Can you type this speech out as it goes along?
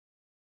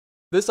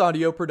This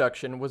audio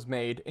production was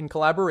made in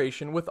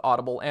collaboration with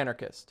Audible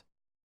Anarchist.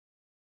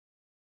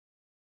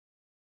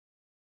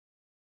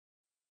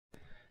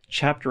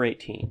 Chapter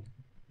 18.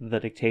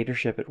 The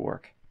Dictatorship at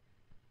Work.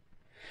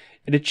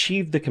 It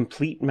achieved the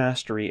complete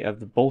mastery of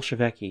the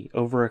Bolsheviki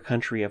over a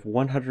country of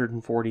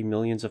 140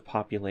 millions of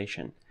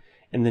population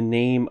in the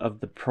name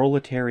of the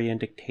proletarian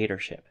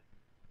dictatorship.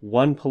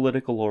 One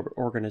political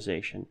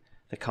organization,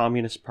 the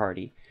Communist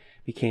Party,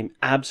 became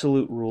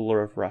absolute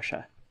ruler of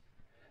Russia.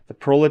 The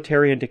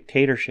proletarian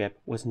dictatorship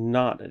was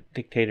not a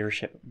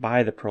dictatorship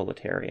by the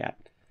proletariat.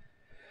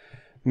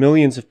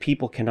 Millions of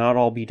people cannot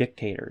all be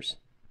dictators,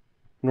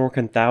 nor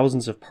can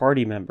thousands of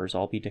party members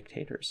all be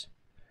dictators.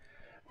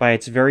 By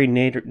its very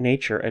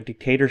nature, a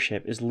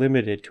dictatorship is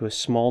limited to a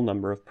small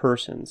number of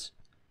persons.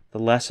 The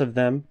less of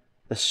them,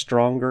 the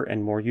stronger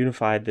and more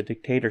unified the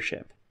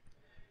dictatorship.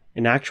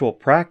 In actual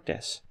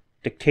practice,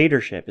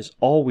 dictatorship is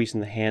always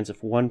in the hands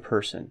of one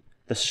person,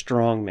 the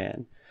strong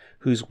man,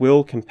 whose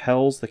will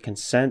compels the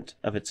consent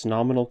of its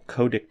nominal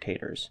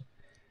co-dictators.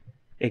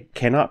 It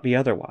cannot be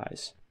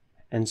otherwise,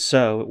 and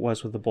so it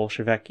was with the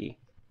Bolsheviki.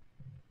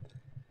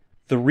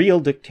 The real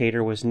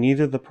dictator was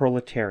neither the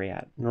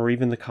proletariat nor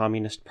even the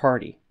Communist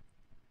Party.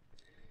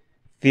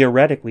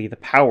 Theoretically, the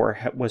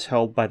power was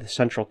held by the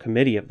Central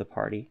Committee of the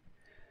party,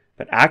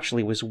 but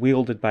actually was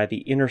wielded by the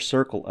inner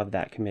circle of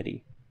that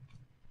committee,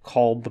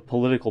 called the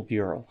Political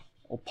Bureau,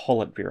 or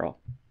Politburo.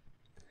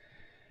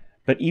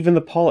 But even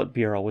the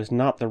Politburo was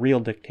not the real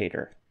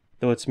dictator,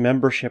 though its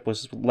membership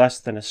was less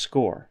than a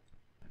score.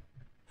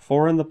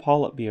 For in the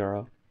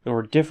Politburo, there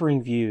were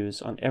differing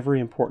views on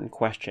every important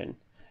question,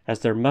 as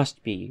there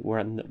must be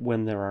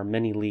when there are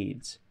many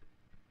leads.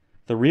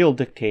 The real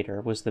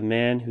dictator was the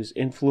man whose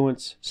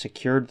influence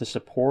secured the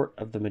support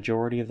of the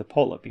majority of the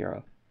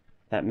Politburo.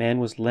 That man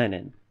was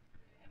Lenin,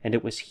 and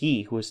it was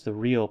he who was the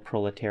real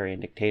proletarian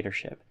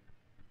dictatorship,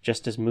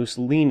 just as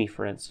Mussolini,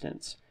 for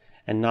instance,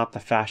 and not the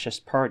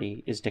fascist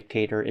party, is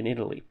dictator in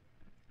Italy.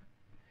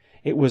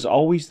 It was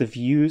always the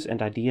views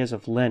and ideas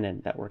of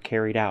Lenin that were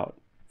carried out,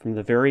 from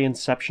the very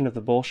inception of the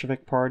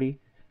Bolshevik Party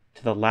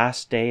to the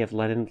last day of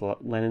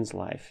Lenin's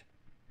life,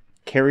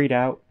 carried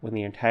out when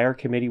the entire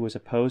committee was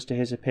opposed to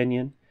his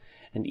opinion,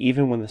 and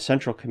even when the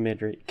Central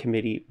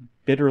Committee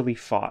bitterly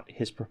fought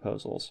his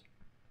proposals.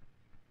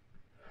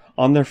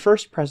 On their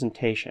first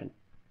presentation,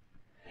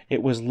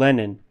 it was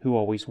Lenin who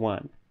always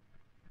won.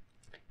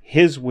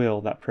 His will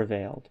that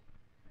prevailed.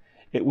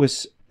 It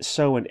was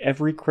so in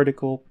every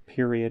critical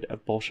period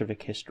of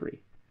Bolshevik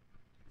history.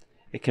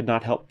 It could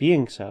not help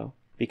being so,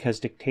 because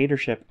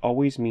dictatorship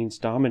always means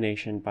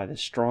domination by the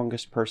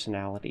strongest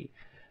personality,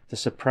 the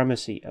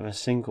supremacy of a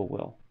single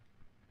will.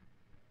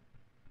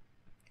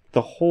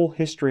 The whole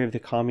history of the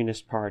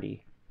Communist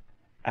Party,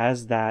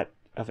 as that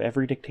of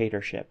every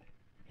dictatorship,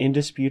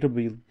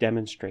 indisputably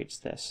demonstrates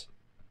this.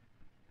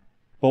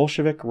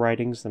 Bolshevik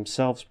writings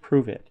themselves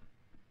prove it.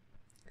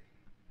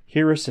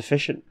 Here is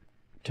sufficient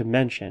to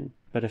mention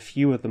but a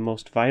few of the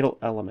most vital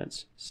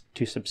elements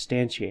to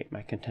substantiate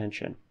my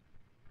contention.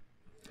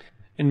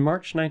 In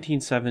March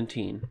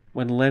 1917,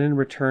 when Lenin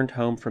returned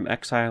home from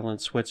exile in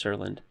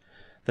Switzerland,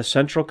 the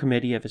Central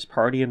Committee of his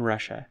party in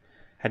Russia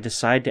had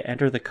decided to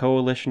enter the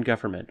coalition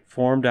government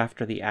formed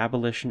after the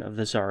abolition of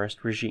the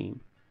Tsarist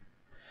regime.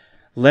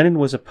 Lenin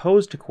was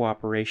opposed to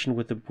cooperation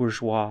with the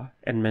bourgeois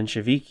and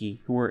Mensheviki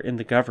who were in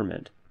the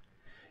government,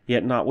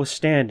 yet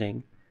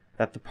notwithstanding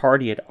that the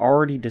party had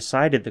already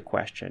decided the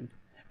question,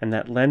 and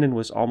that Lenin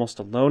was almost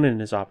alone in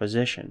his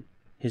opposition,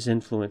 his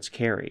influence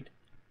carried.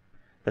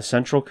 The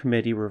Central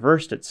Committee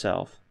reversed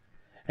itself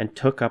and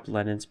took up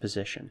Lenin's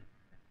position.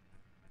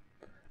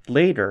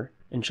 Later,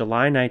 in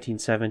July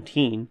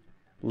 1917,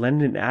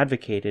 Lenin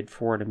advocated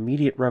for an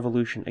immediate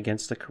revolution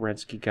against the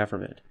Kerensky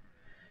government.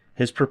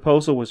 His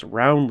proposal was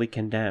roundly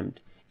condemned,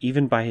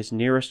 even by his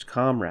nearest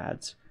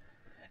comrades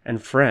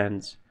and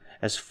friends,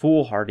 as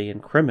foolhardy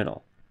and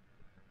criminal.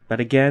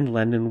 But again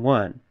Lenin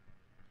won,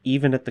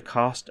 even at the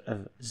cost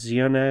of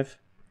Zionev,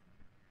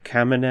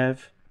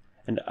 Kamenev,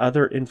 and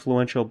other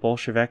influential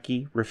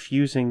Bolsheviki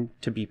refusing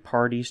to be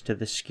parties to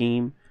the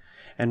scheme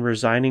and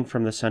resigning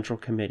from the Central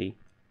Committee.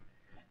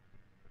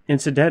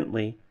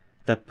 Incidentally,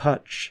 the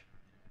putsch,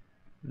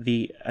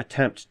 the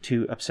attempt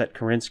to upset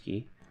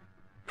Kerensky,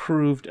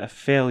 proved a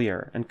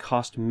failure and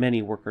cost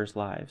many workers'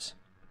 lives.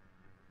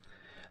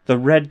 The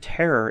Red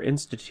Terror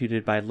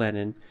instituted by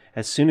Lenin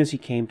as soon as he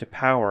came to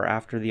power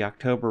after the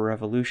October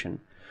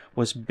Revolution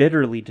was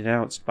bitterly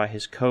denounced by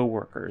his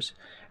co-workers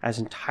as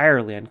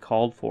entirely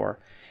uncalled for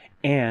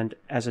and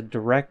as a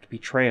direct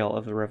betrayal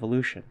of the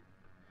revolution.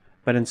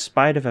 But in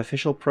spite of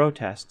official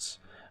protests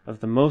of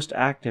the most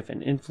active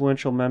and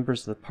influential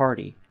members of the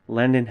party,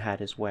 Lenin had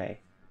his way.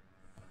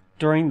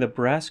 During the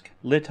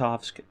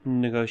Brest-Litovsk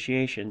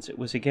negotiations, it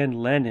was again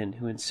Lenin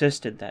who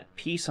insisted that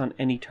peace on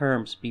any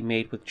terms be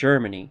made with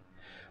Germany,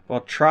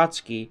 while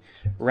Trotsky,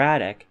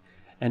 Radek,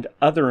 and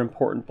other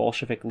important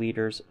Bolshevik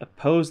leaders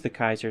opposed the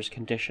Kaiser's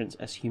conditions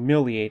as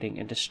humiliating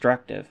and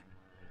destructive.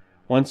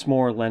 Once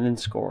more Lenin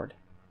scored.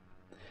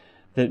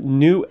 The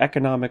new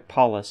economic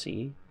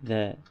policy,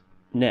 the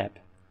NEP,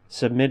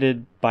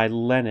 submitted by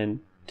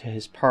Lenin to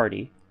his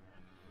party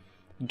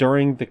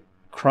during the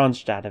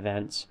Kronstadt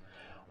events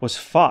was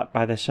fought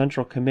by the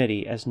Central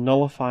Committee as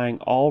nullifying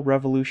all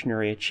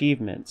revolutionary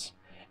achievements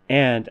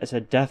and as a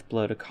death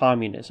blow to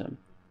communism.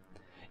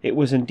 It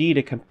was indeed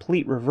a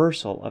complete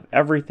reversal of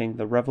everything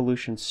the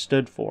revolution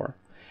stood for,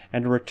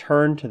 and a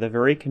return to the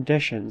very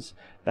conditions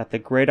that the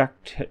Great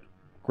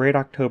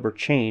October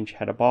change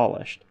had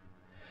abolished.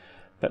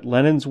 But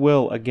Lenin's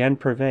will again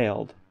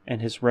prevailed,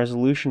 and his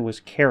resolution was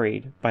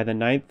carried by the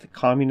Ninth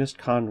Communist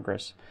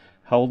Congress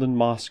held in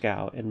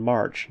Moscow in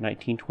March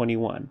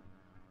 1921.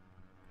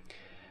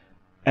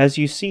 As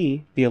you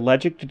see, the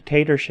alleged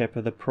dictatorship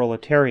of the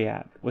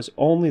proletariat was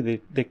only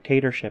the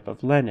dictatorship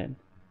of Lenin.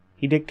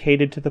 He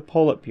dictated to the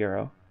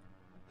Politburo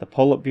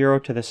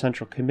to the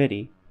Central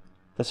Committee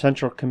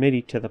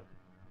to the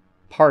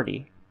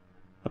party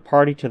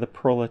to the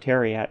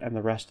proletariat and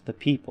the rest of the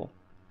people.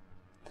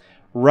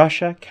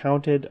 Russia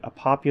counted a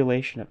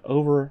population of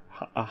over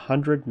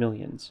 100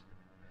 million.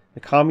 The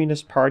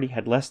Communist Party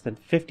had less than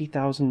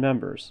 50,000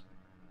 members.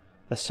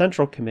 The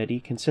Central Committee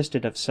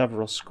consisted of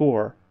several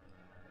score.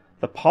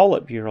 The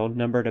Politburo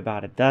numbered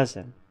about a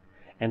dozen,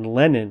 and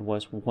Lenin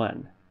was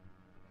one.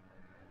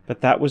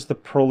 But that was the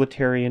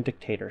proletarian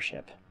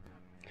dictatorship.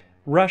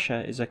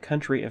 Russia is a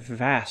country of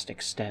vast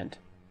extent,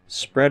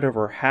 spread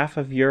over half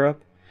of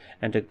Europe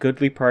and a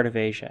goodly part of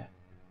Asia.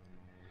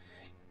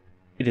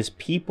 It is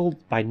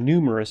peopled by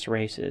numerous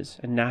races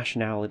and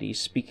nationalities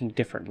speaking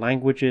different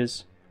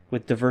languages,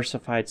 with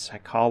diversified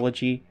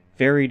psychology,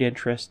 varied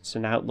interests,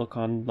 and outlook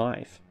on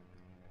life.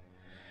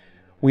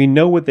 We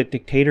know what the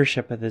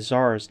dictatorship of the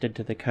Tsars did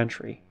to the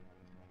country.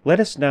 Let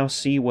us now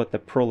see what the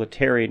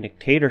proletarian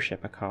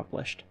dictatorship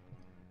accomplished.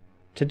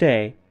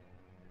 Today,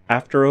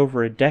 after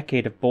over a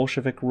decade of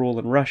Bolshevik rule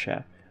in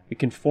Russia, we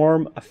can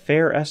form a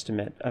fair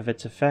estimate of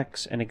its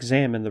effects and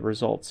examine the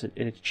results it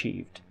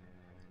achieved.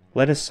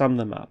 Let us sum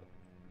them up.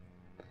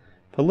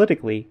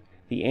 Politically,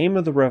 the aim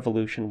of the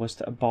revolution was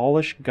to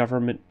abolish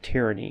government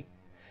tyranny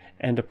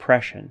and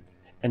oppression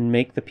and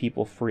make the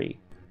people free.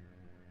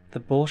 The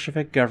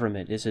Bolshevik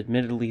government is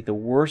admittedly the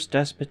worst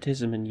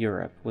despotism in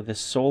Europe, with the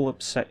sole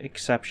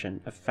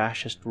exception of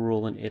fascist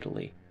rule in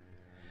Italy.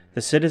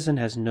 The citizen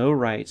has no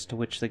rights to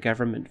which the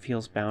government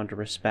feels bound to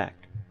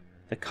respect.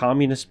 The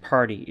Communist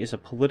Party is a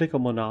political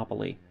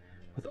monopoly,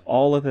 with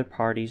all other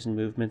parties and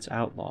movements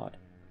outlawed.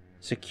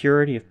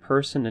 Security of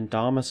person and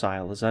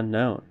domicile is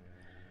unknown.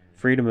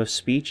 Freedom of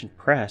speech and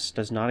press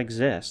does not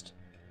exist.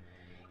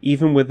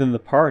 Even within the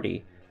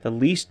party, the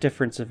least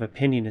difference of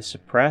opinion is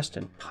suppressed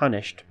and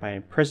punished by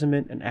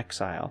imprisonment and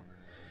exile,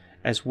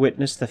 as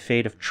witness the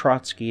fate of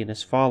Trotsky and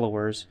his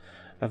followers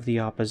of the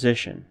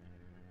opposition.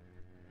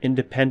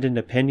 Independent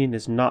opinion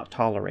is not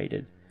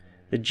tolerated.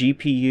 The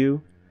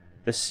GPU,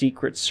 the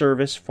secret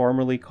service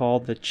formerly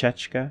called the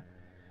Chechka,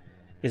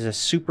 is a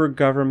super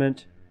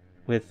government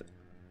with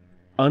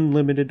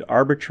unlimited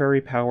arbitrary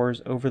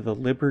powers over the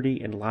liberty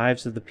and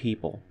lives of the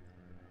people.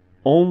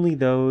 Only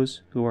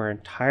those who are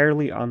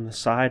entirely on the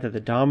side of the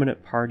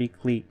dominant party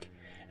clique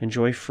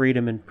enjoy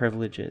freedom and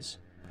privileges.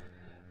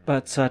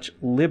 But such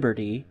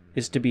liberty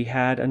is to be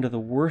had under the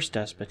worst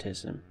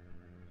despotism.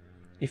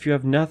 If you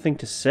have nothing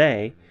to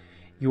say,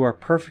 you are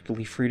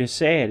perfectly free to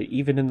say it,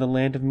 even in the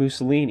land of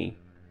Mussolini.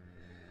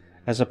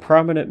 As a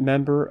prominent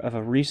member of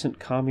a recent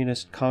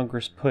Communist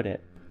Congress put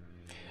it,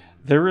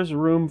 there is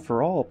room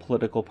for all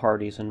political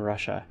parties in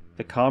Russia.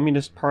 The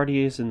Communist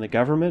Party is in the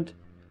government,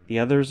 the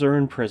others are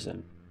in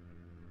prison.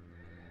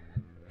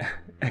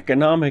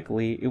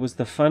 Economically, it was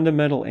the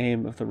fundamental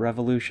aim of the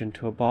revolution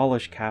to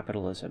abolish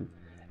capitalism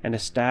and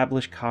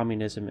establish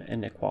communism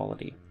and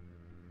equality.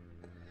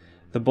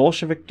 The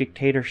Bolshevik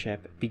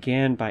dictatorship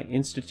began by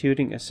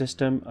instituting a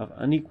system of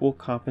unequal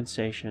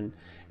compensation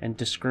and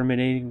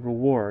discriminating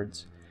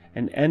rewards,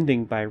 and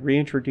ending by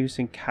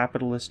reintroducing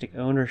capitalistic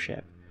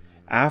ownership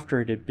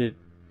after it had been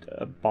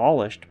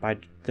abolished by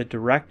the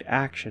direct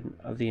action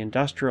of the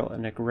industrial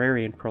and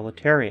agrarian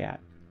proletariat.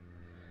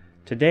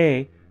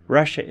 Today,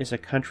 Russia is a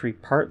country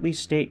partly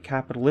state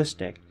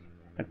capitalistic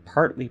and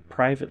partly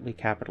privately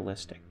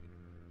capitalistic.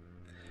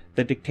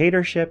 The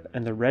dictatorship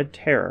and the Red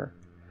Terror,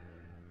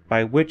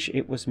 by which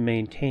it was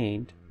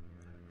maintained,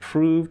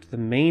 proved the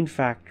main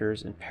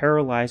factors in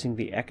paralyzing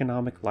the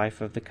economic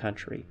life of the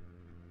country.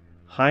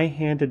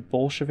 High-handed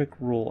Bolshevik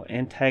rule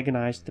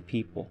antagonized the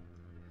people.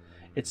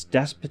 Its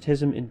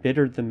despotism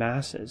embittered the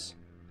masses.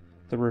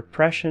 The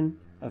repression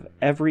of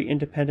every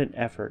independent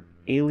effort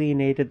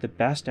alienated the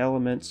best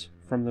elements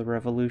from the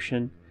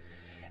revolution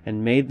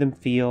and made them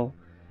feel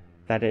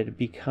that it had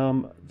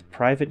become the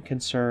private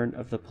concern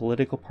of the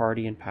political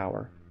party in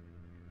power.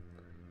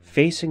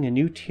 Facing a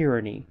new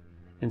tyranny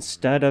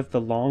instead of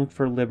the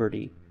longed-for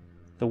liberty,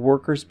 the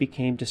workers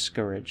became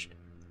discouraged.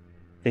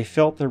 They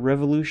felt their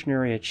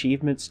revolutionary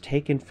achievements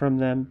taken from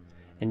them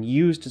and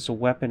used as a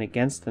weapon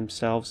against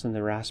themselves and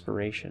their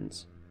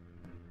aspirations.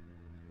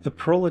 The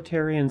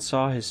proletarian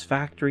saw his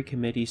factory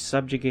committee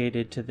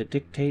subjugated to the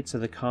dictates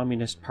of the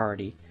Communist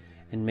Party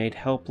and made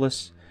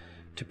helpless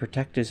to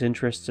protect his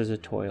interests as a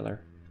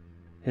toiler.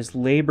 His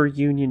labor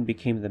union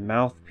became the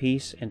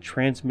mouthpiece and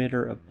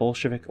transmitter of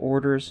Bolshevik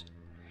orders,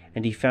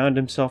 and he found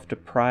himself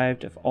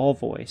deprived of all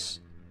voice,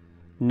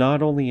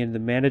 not only in the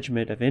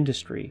management of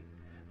industry,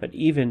 but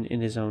even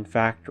in his own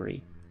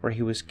factory, where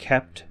he was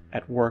kept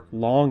at work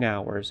long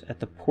hours at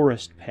the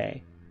poorest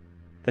pay.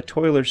 The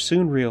toilers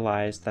soon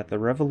realized that the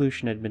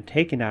revolution had been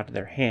taken out of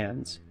their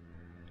hands,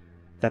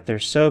 that their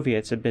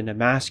Soviets had been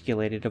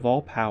emasculated of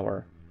all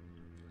power,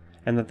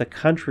 and that the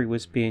country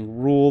was being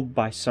ruled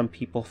by some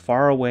people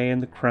far away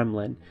in the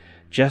Kremlin,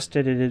 just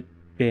as it had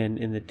been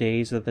in the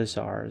days of the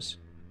Tsars.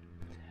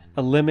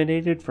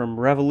 Eliminated from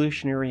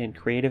revolutionary and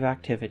creative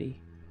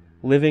activity,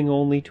 living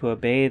only to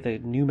obey the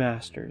new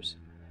masters,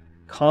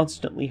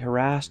 constantly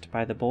harassed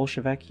by the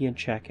Bolsheviki and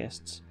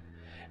Chekists,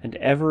 and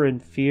ever in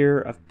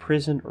fear of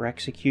prison or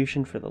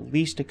execution for the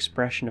least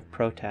expression of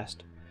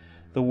protest,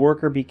 the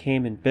worker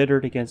became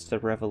embittered against the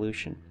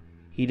revolution.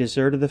 He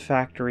deserted the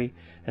factory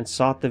and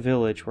sought the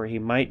village where he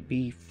might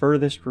be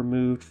furthest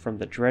removed from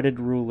the dreaded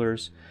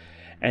rulers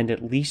and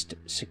at least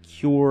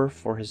secure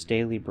for his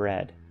daily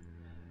bread.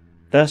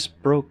 Thus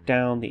broke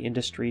down the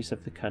industries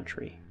of the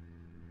country.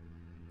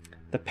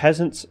 The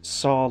peasants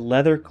saw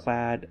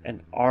leather-clad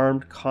and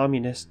armed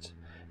communists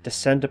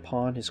descend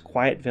upon his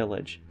quiet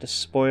village,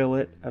 despoil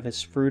it of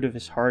his fruit of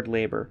his hard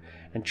labor,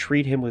 and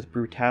treat him with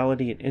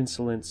brutality and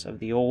insolence of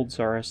the old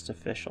Tsarist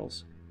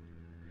officials.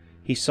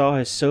 He saw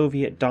his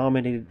Soviet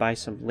dominated by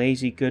some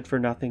lazy,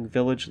 good-for-nothing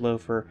village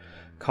loafer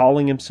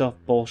calling himself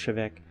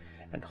Bolshevik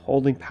and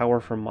holding power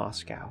from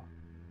Moscow.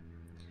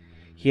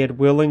 He had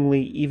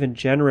willingly, even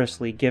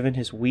generously, given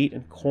his wheat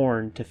and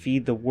corn to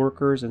feed the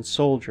workers and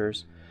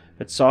soldiers,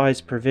 but saw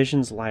his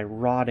provisions lie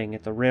rotting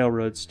at the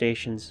railroad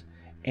stations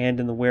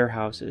and in the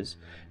warehouses,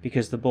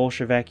 because the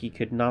Bolsheviki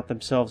could not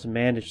themselves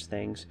manage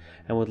things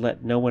and would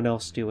let no one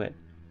else do it.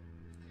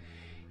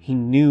 He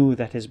knew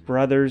that his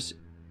brothers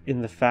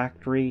in the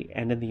factory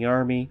and in the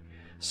army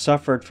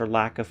suffered for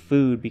lack of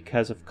food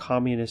because of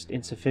communist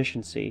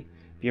insufficiency,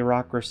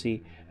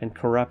 bureaucracy, and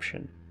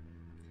corruption.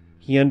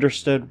 He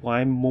understood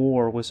why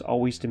more was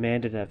always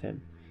demanded of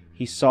him.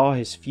 He saw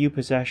his few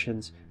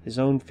possessions, his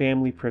own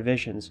family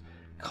provisions,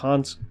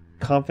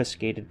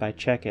 confiscated by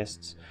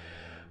Chekists,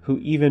 who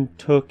even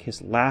took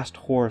his last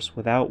horse,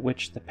 without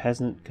which the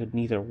peasant could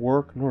neither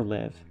work nor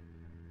live.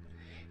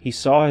 He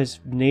saw his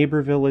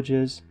neighbor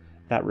villages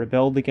that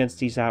rebelled against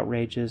these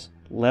outrages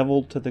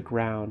leveled to the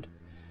ground,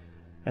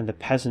 and the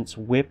peasants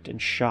whipped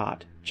and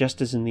shot,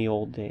 just as in the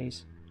old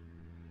days.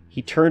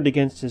 He turned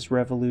against his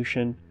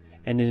revolution,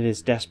 and in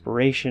his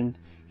desperation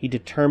he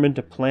determined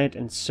to plant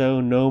and sow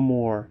no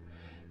more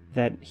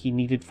that he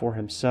needed for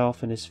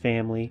himself and his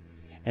family,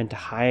 and to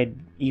hide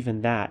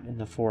even that in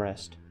the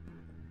forest.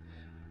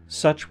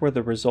 Such were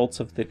the results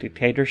of the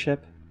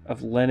dictatorship,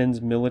 of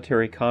Lenin's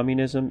military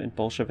communism and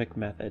Bolshevik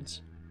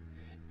methods.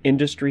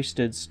 Industry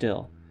stood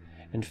still,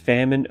 and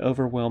famine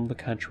overwhelmed the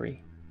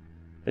country.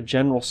 The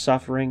general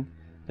suffering,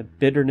 the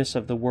bitterness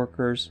of the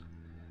workers,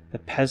 the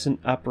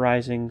peasant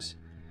uprisings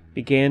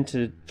began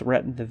to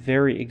threaten the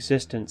very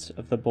existence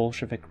of the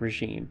Bolshevik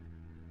regime.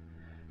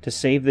 To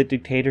save the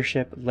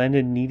dictatorship,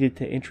 Lenin needed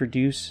to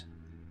introduce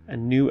a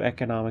new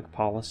economic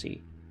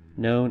policy,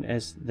 known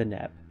as the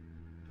NEP.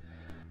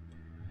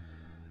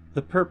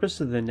 The purpose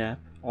of the NEP,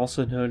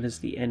 also known as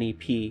the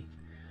NEP,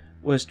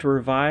 was to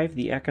revive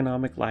the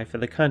economic life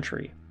of the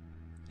country.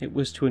 It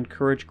was to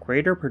encourage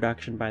greater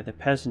production by the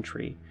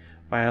peasantry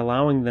by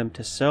allowing them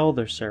to sell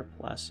their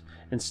surplus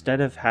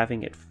instead of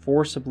having it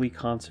forcibly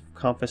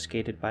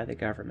confiscated by the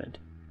government.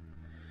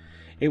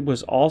 It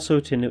was also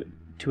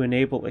to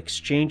enable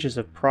exchanges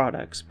of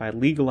products by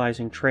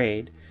legalizing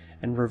trade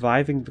and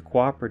reviving the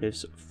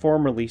cooperatives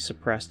formerly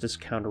suppressed as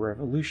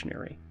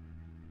counter-revolutionary.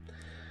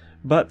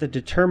 But the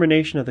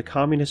determination of the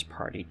Communist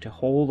Party to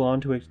hold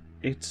on to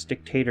its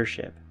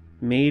dictatorship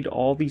made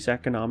all these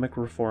economic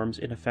reforms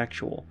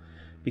ineffectual,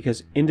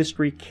 because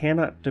industry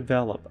cannot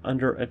develop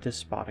under a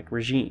despotic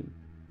regime.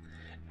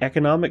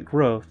 Economic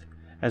growth,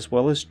 as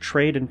well as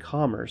trade and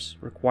commerce,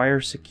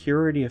 requires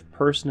security of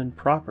person and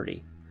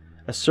property,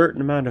 a certain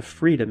amount of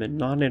freedom and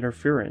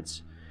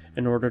non-interference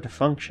in order to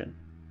function.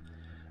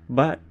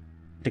 But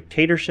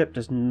dictatorship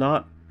does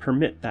not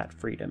permit that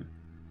freedom.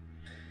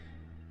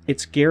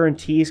 Its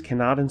guarantees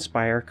cannot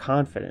inspire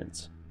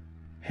confidence.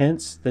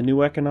 Hence, the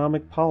new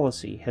economic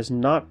policy has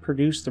not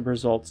produced the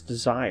results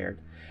desired,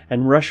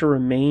 and Russia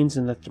remains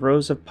in the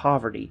throes of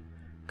poverty,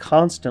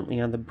 constantly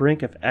on the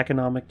brink of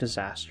economic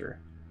disaster.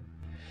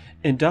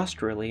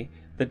 Industrially,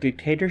 the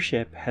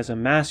dictatorship has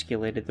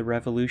emasculated the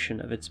revolution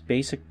of its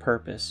basic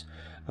purpose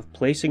of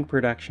placing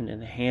production in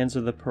the hands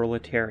of the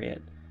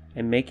proletariat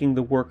and making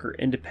the worker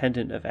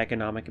independent of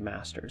economic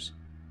masters.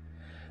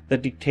 The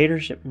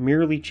dictatorship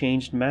merely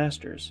changed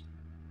masters.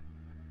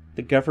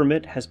 The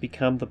government has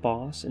become the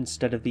boss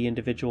instead of the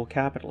individual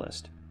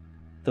capitalist,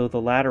 though the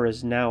latter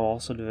is now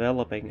also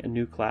developing a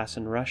new class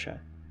in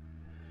Russia.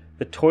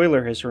 The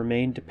toiler has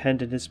remained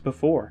dependent as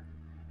before,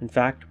 in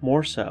fact,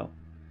 more so.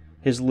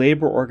 His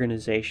labor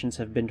organizations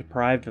have been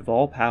deprived of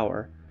all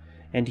power,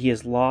 and he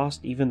has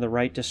lost even the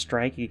right to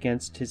strike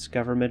against his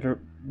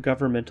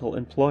governmental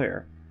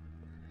employer.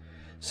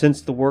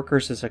 Since the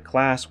workers as a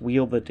class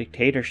wield the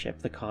dictatorship,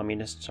 the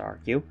communists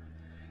argue,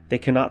 they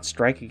cannot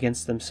strike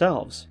against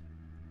themselves.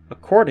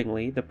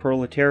 Accordingly, the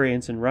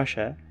proletarians in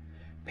Russia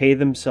pay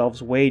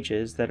themselves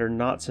wages that are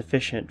not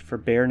sufficient for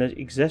bare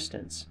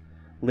existence,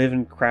 live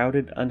in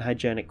crowded,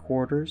 unhygienic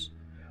quarters,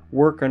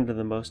 work under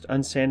the most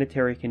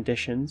unsanitary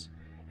conditions,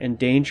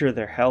 endanger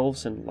their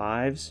health and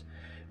lives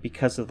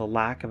because of the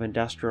lack of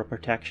industrial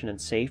protection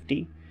and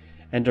safety,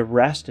 and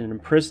arrest and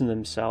imprison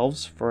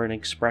themselves for an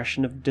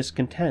expression of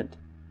discontent.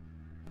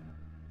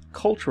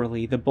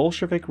 Culturally, the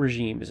Bolshevik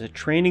regime is a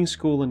training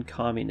school in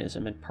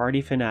communism and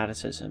party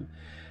fanaticism,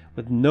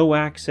 with no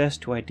access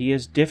to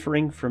ideas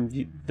differing from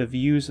the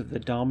views of the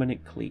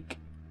dominant clique.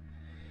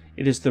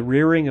 It is the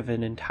rearing of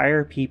an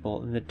entire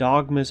people in the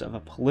dogmas of a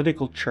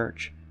political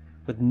church,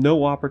 with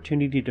no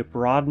opportunity to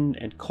broaden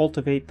and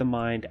cultivate the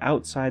mind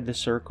outside the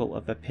circle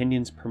of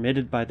opinions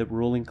permitted by the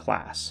ruling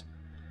class.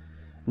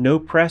 No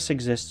press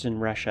exists in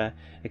Russia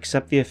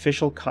except the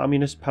official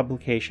communist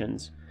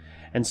publications,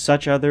 and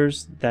such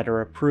others that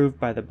are approved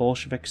by the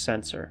Bolshevik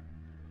censor.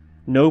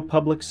 No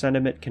public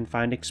sentiment can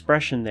find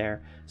expression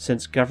there,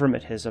 since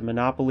government has a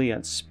monopoly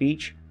on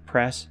speech,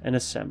 press, and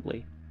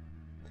assembly.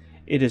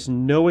 It is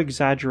no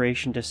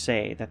exaggeration to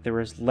say that there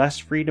is less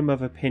freedom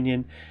of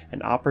opinion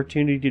and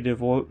opportunity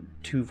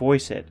to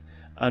voice it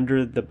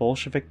under the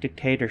Bolshevik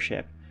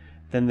dictatorship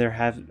than there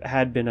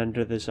had been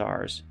under the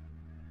Tsars.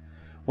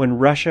 When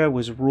Russia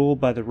was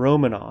ruled by the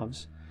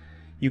Romanovs,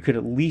 you could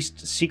at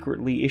least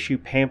secretly issue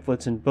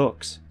pamphlets and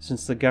books,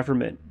 since the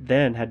government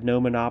then had no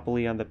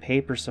monopoly on the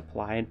paper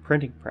supply and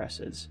printing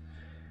presses.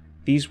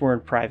 These were in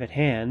private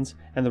hands,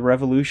 and the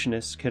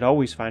revolutionists could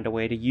always find a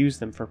way to use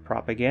them for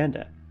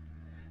propaganda.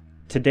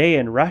 Today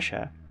in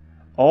Russia,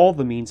 all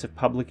the means of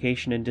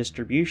publication and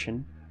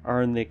distribution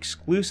are in the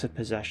exclusive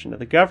possession of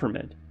the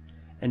government,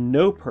 and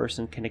no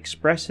person can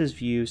express his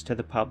views to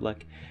the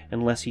public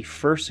unless he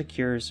first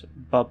secures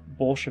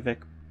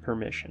Bolshevik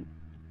permission.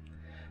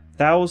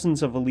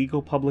 Thousands of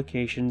illegal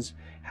publications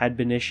had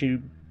been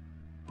issued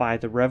by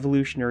the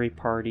revolutionary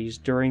parties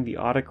during the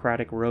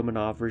autocratic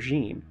Romanov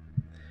regime.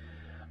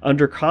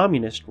 Under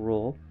communist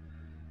rule,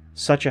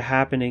 such a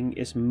happening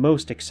is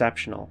most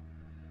exceptional,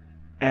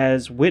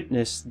 as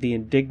witnessed the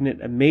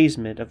indignant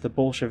amazement of the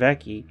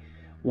Bolsheviki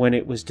when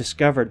it was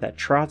discovered that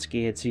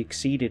Trotsky had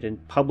succeeded in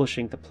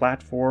publishing the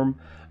platform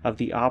of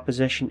the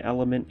opposition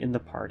element in the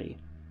party.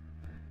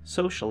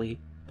 Socially,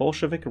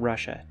 Bolshevik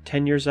Russia,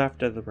 10 years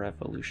after the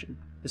revolution,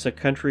 is a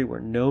country where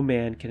no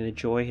man can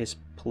enjoy his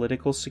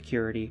political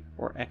security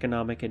or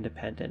economic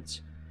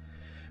independence,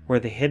 where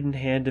the hidden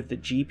hand of the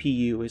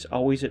GPU is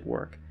always at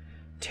work,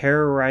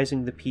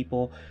 terrorizing the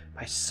people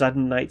by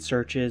sudden night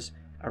searches,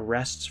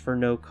 arrests for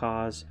no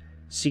cause,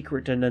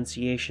 secret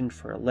denunciation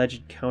for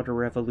alleged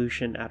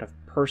counter-revolution out of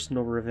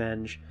personal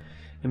revenge,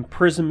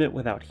 imprisonment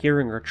without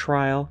hearing or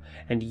trial,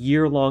 and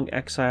year-long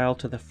exile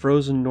to the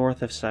frozen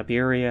north of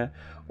Siberia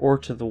or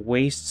to the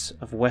wastes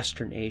of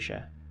Western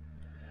Asia.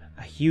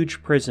 A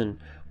huge prison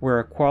where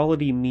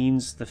equality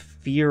means the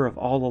fear of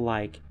all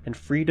alike, and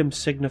freedom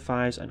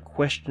signifies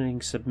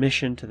unquestioning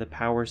submission to the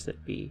powers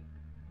that be.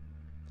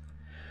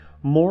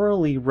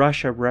 Morally,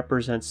 Russia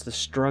represents the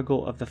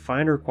struggle of the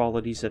finer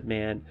qualities of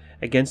man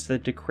against the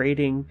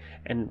degrading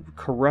and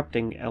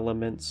corrupting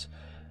elements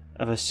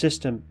of a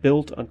system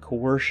built on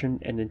coercion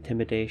and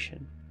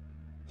intimidation.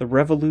 The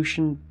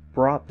revolution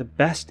brought the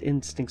best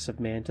instincts of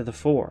man to the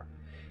fore: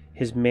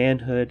 his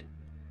manhood,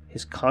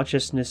 his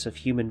consciousness of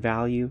human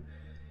value,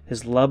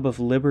 his love of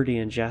liberty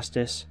and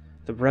justice.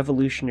 The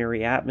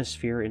revolutionary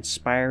atmosphere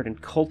inspired and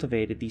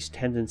cultivated these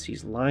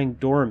tendencies lying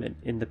dormant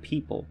in the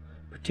people,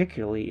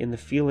 particularly in the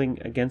feeling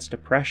against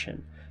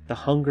oppression, the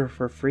hunger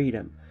for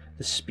freedom,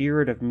 the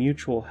spirit of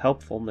mutual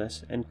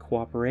helpfulness and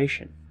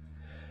cooperation.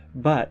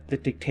 But the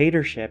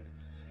dictatorship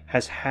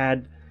has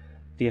had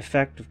the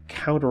effect of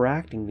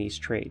counteracting these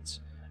traits,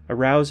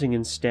 arousing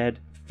instead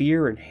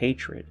fear and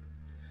hatred,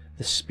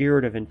 the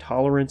spirit of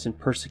intolerance and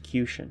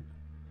persecution.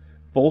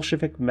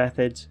 Bolshevik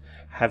methods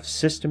have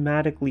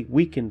systematically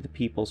weakened the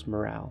people's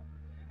morale,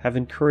 have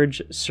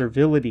encouraged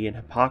servility and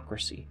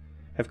hypocrisy,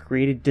 have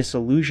created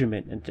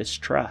disillusionment and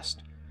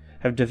distrust,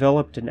 have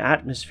developed an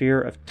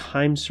atmosphere of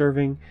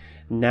time-serving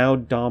now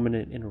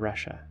dominant in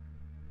Russia.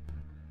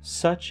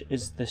 Such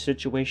is the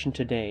situation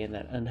today in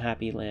that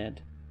unhappy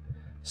land.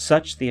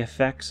 Such the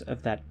effects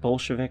of that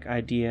Bolshevik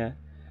idea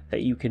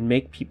that you can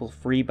make people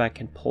free by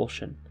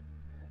compulsion,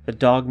 the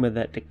dogma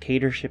that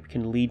dictatorship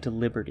can lead to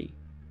liberty.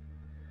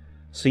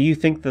 So you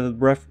think the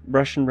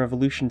Russian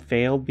Revolution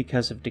failed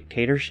because of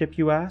dictatorship,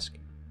 you ask?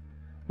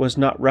 Was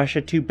not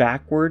Russia too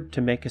backward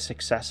to make a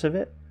success of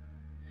it?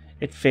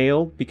 It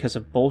failed because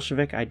of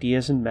Bolshevik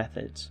ideas and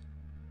methods.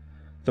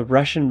 The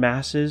Russian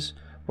masses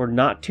were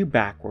not too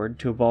backward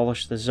to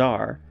abolish the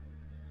Tsar,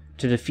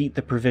 to defeat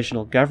the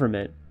provisional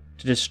government,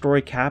 to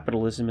destroy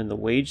capitalism and the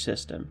wage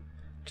system,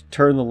 to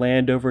turn the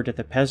land over to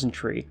the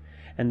peasantry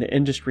and the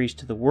industries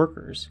to the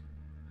workers.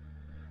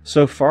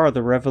 So far,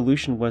 the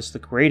revolution was the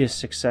greatest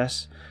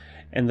success,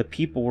 and the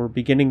people were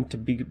beginning to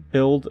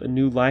build a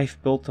new life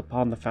built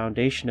upon the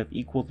foundation of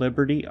equal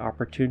liberty,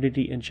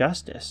 opportunity, and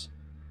justice.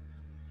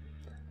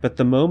 But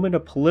the moment a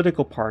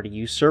political party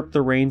usurped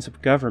the reins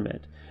of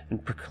government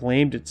and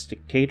proclaimed its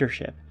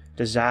dictatorship,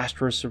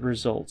 disastrous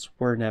results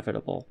were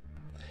inevitable.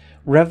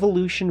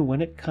 Revolution,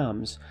 when it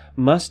comes,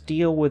 must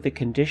deal with the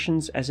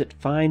conditions as it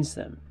finds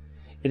them.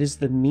 It is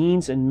the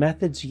means and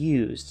methods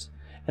used,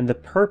 and the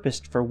purpose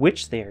for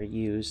which they are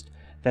used,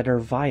 that are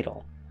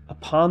vital.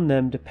 Upon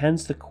them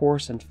depends the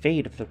course and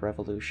fate of the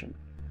revolution.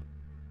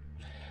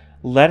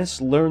 Let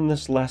us learn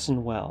this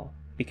lesson well,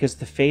 because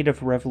the fate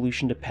of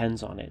revolution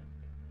depends on it.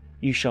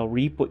 You shall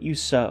reap what you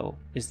sow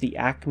is the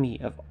acme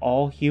of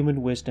all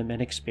human wisdom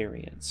and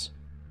experience.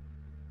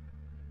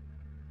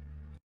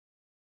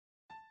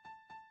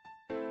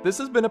 This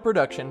has been a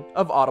production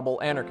of Audible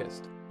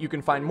Anarchist. You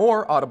can find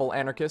more Audible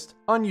Anarchist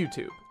on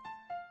YouTube.